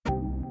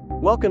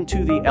Welcome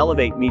to the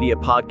Elevate Media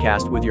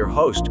Podcast with your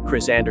host,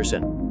 Chris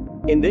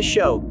Anderson. In this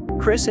show,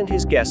 Chris and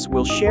his guests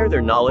will share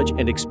their knowledge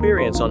and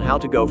experience on how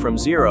to go from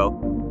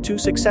zero to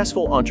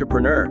successful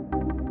entrepreneur.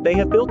 They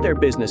have built their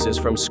businesses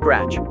from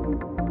scratch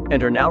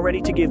and are now ready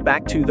to give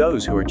back to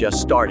those who are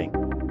just starting.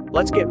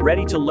 Let's get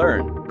ready to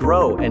learn,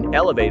 grow, and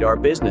elevate our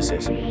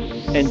businesses.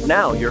 And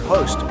now, your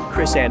host,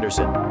 Chris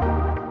Anderson.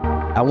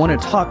 I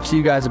want to talk to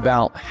you guys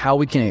about how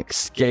we can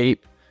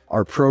escape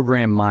our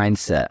program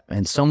mindset.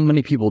 And so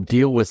many people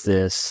deal with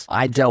this.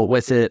 I dealt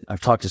with it. I've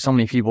talked to so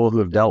many people who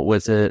have dealt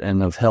with it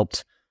and have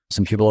helped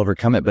some people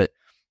overcome it. But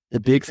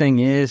the big thing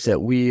is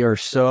that we are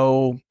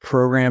so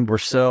programmed, we're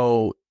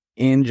so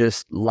in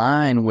just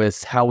line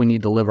with how we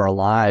need to live our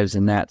lives.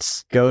 And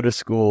that's go to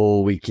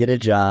school, we get a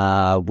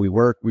job, we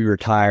work, we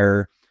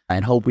retire,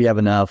 and hope we have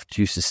enough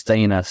to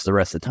sustain us the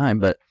rest of the time.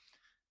 But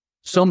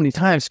so many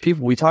times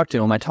we talk to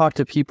them, I talk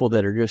to people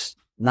that are just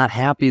not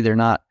happy.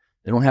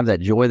 They don't have that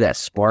joy, that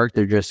spark.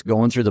 They're just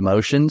going through the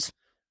motions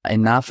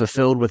and not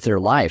fulfilled with their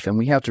life. And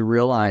we have to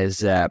realize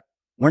that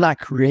we're not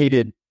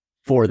created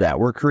for that.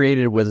 We're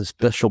created with a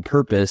special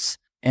purpose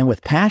and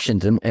with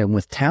passions and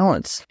with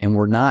talents. And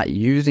we're not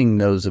using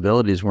those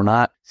abilities. We're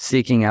not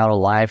seeking out a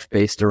life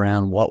based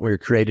around what we're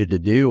created to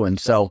do. And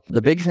so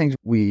the big things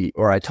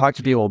I talk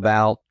to people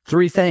about,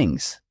 three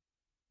things.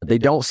 They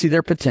don't see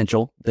their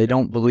potential. They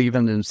don't believe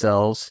in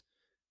themselves.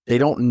 They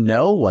don't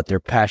know what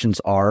their passions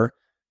are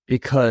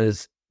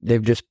because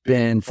they've just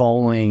been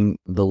following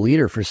the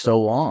leader for so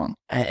long.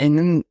 And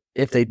then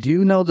if they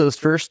do know those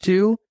first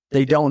two,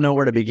 they don't know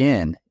where to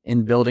begin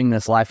in building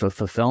this life of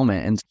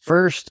fulfillment. And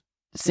first,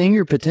 seeing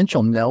your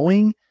potential,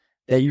 knowing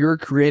that you're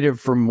created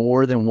for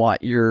more than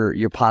what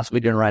you're possibly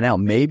doing right now.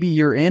 Maybe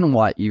you're in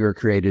what you're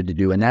created to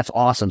do, and that's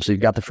awesome. So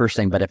you've got the first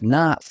thing. But if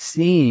not,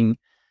 seeing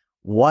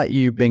what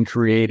you've been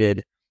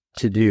created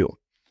to do.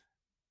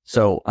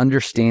 So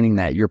understanding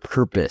that your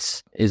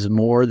purpose is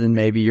more than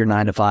maybe your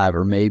 9 to 5,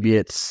 or maybe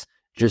it's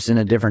just in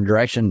a different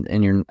direction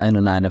and you're in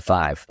a 9 to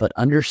 5, but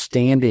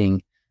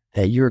understanding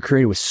that you're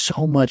created with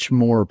so much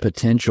more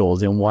potential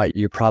than what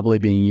you're probably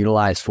being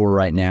utilized for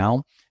right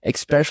now,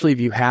 especially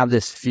if you have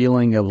this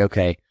feeling of,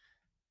 okay,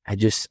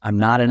 I'm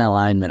not in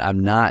alignment. I'm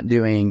not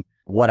doing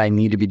what I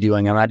need to be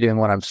doing. I'm not doing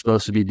what I'm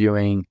supposed to be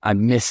doing.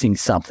 I'm missing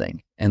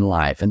something in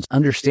life. And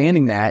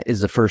understanding that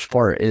is the first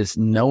part, is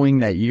knowing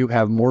that you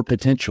have more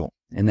potential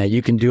and that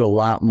you can do a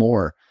lot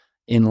more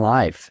in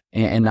life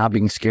and not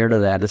being scared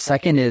of that. The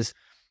second is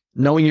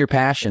knowing your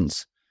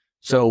passions.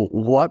 So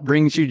what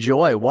brings you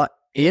joy? What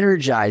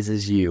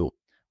energizes you?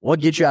 What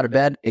gets you out of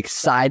bed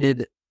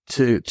excited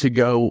to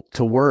go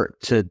to work,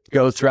 to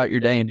go throughout your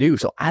day and do?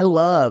 So I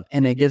love,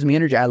 and it gives me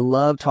energy, I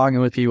love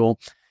talking with people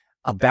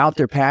about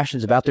their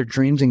passions, about their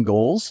dreams and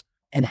goals,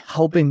 and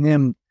helping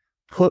them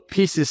put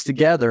pieces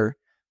together,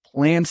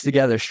 plans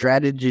together,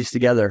 strategies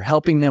together,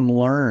 helping them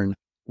learn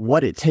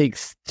what it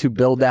takes to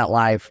build that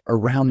life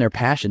around their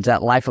passions,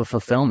 that life of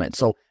fulfillment.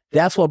 So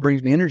that's what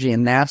brings me energy.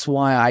 And that's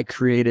why I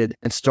created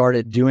and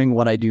started doing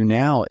what I do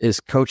now, is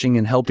coaching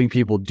and helping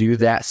people do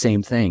that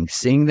same thing,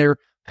 seeing their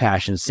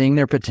passion, seeing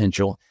their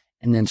potential,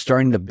 and then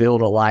starting to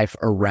build a life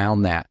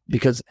around that.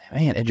 Because,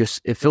 man,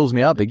 it fills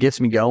me up. It gets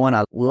me going.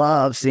 I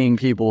love seeing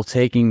people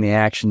taking the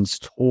actions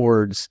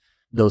towards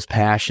those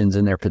passions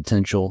and their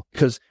potential,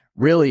 because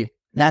really,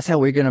 that's how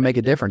we're going to make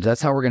a difference.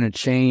 That's how we're going to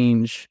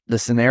change the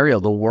scenario.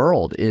 The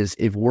world is,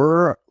 if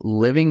we're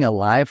living a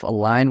life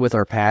aligned with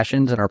our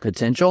passions and our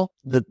potential,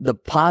 the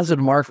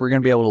positive mark we're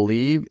going to be able to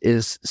leave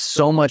is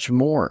so much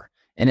more.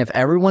 And if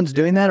everyone's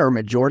doing that, or a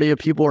majority of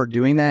people are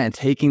doing that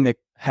and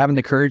having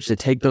the courage to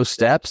take those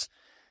steps,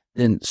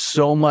 then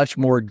so much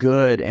more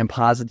good and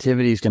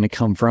positivity is going to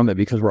come from it,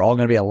 because we're all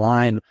going to be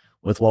aligned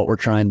with what we're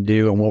trying to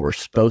do and what we're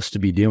supposed to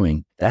be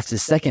doing. That's the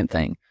second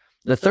thing.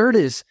 The third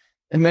is,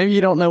 and maybe you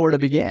don't know where to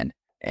begin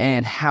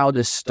and how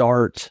to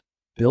start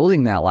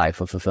building that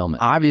life of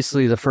fulfillment.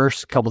 Obviously, the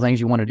first couple things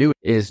you want to do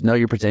is know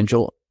your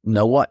potential,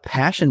 know what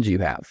passions you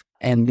have,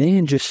 and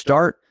then just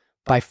start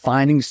by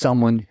finding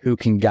someone who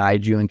can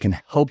guide you and can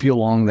help you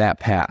along that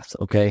path,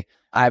 okay?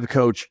 I have a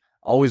coach,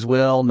 always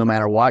will, no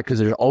matter what, because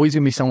there's always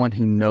going to be someone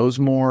who knows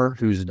more,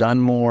 who's done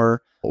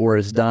more, or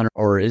has done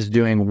or is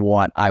doing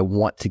what I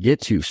want to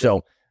get to.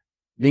 So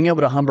being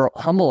able to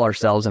humble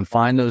ourselves and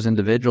find those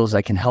individuals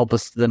that can help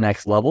us to the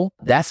next level,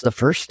 that's the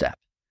first step.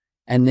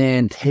 And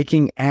then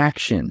taking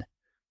action.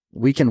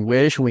 We can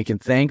wish, we can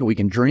think, we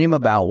can dream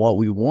about what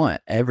we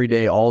want every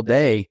day, all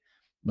day.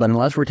 But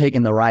unless we're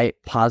taking the right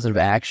positive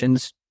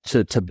actions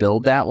to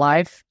build that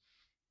life,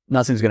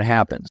 nothing's going to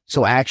happen.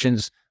 So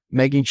actions,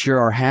 making sure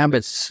our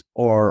habits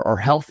are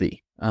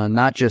healthy,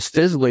 not just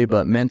physically,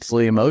 but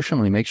mentally,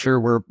 emotionally. Make sure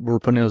we're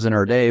putting those in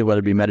our day, whether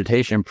it be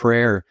meditation,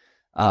 prayer,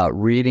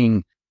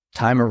 reading,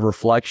 time of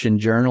reflection,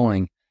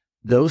 journaling.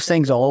 Those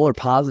things all are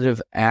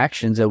positive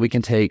actions that we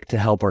can take to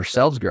help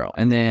ourselves grow.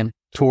 And then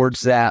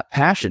towards that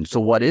passion. So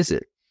what is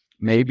it?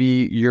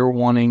 Maybe you're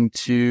wanting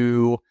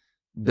to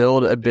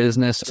build a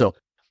business. So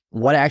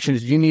what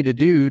actions do you need to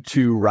do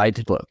to write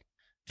the book,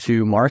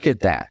 to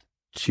market that,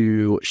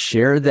 to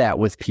share that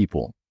with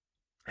people?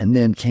 And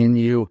then can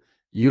you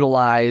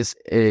utilize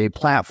a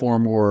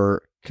platform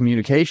or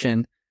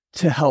communication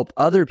to help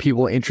other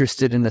people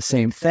interested in the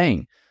same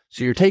thing.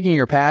 So you're taking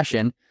your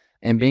passion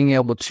and being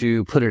able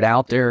to put it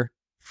out there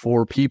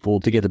for people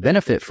to get the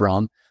benefit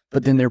from.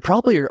 But then there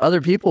probably are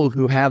other people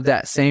who have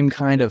that same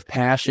kind of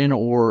passion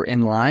or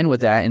in line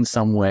with that in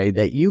some way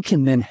that you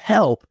can then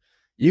help.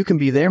 You can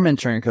be their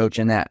mentoring coach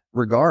in that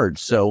regard.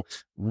 So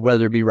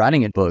whether it be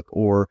writing a book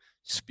or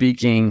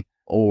speaking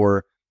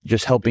or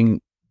just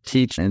helping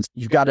teach, and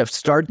you've got to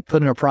start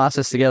putting a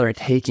process together and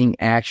taking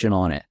action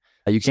on it.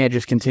 You can't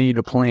just continue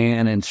to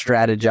plan and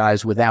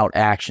strategize without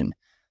action,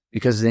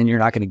 because then you're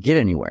not going to get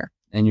anywhere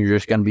and you're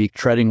just going to be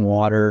treading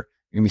water.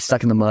 You're going to be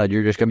stuck in the mud.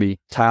 You're just going to be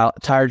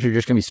tired. You're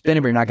just going to be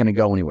spinning, but you're not going to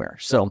go anywhere.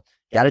 So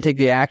got to take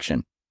the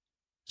action.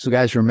 So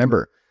guys,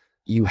 remember,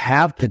 you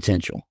have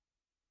potential.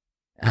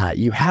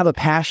 You have a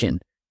passion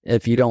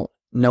if you don't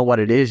know what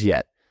it is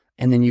yet.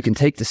 And then you can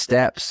take the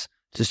steps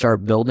to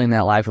start building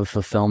that life of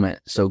fulfillment.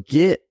 So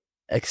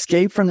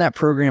escape from that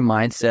program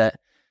mindset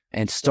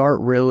and start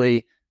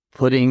really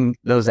putting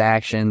those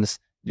actions,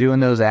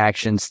 doing those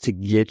actions to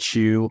get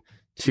you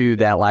to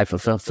that life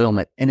of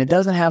fulfillment. And it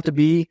doesn't have to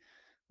be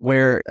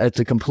where it's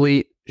a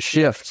complete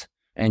shift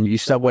and you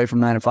step away from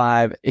 9 to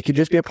 5. It could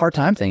just be a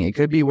part-time thing. It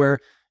could be where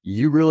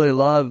you really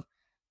love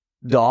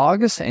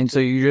dogs, and so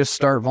you just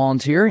start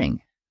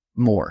volunteering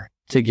more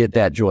to get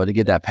that joy, to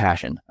get that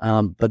passion.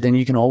 But then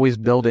you can always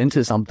build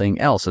into something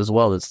else as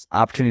well. This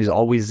opportunity is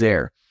always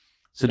there.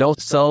 So don't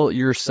sell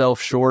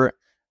yourself short.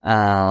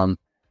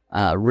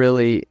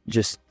 Really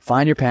just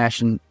find your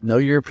passion, know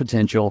your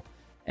potential,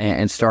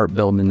 and start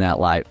building that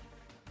life.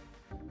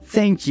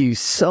 Thank you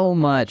so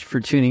much for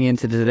tuning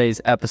into today's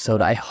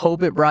episode. I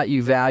hope it brought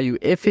you value.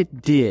 If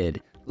it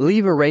did,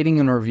 leave a rating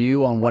and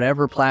review on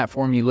whatever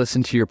platform you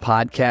listen to your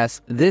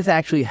podcast. This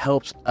actually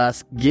helps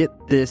us get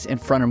this in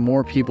front of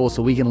more people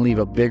so we can leave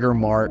a bigger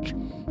mark.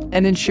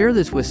 And then share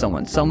this with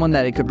someone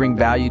that it could bring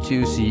value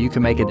to, so you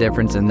can make a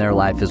difference in their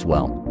life as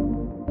well.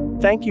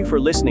 Thank you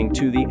for listening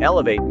to the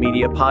Elevate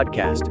Media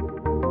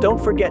Podcast.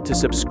 Don't forget to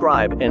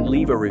subscribe and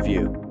leave a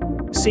review.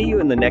 See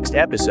you in the next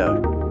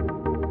episode.